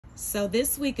So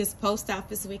this week is post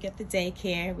office week at the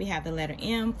daycare. We have the letter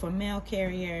M for mail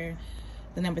carrier,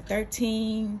 the number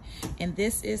 13, and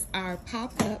this is our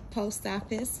pop-up post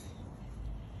office.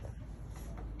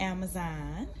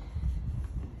 Amazon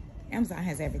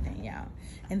has everything, y'all.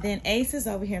 And then Ace is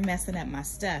over here messing up my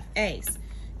stuff. Ace,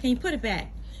 can you put it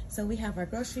back? So we have our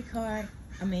grocery cart,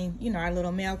 our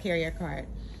little mail carrier cart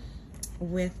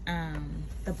with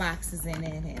the boxes in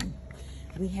it, and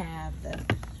we have the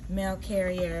mail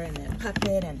carrier and the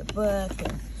puppet and the book,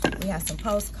 and we have some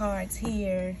postcards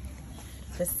here,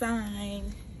 the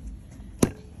sign,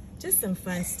 just some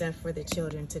fun stuff for the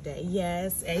children today.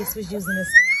 Yes, Ace was using this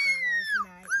last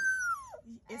night.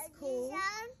 It's cool.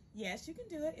 Yes, you can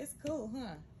do it. It's cool,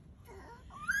 huh?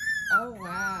 Oh,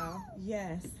 wow.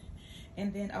 Yes.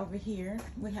 And then over here,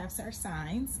 we have our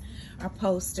signs, our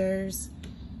posters,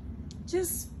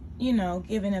 just,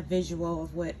 giving a visual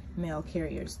of what mail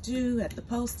carriers do at the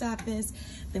post office.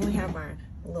 Then we have our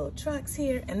little trucks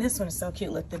here. And this one is so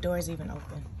cute. Look, the door's even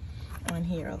open on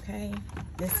here, okay?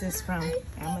 This is from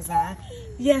Amazon.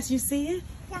 Yes, you see it?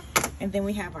 Yeah. And then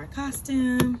we have our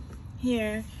costume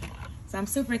here. So I'm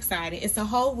super excited. It's a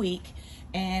whole week,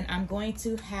 and I'm going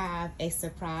to have a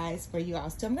surprise for you all.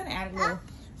 So I'm going to add a little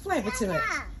flavor to it.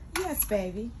 Yes,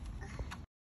 baby.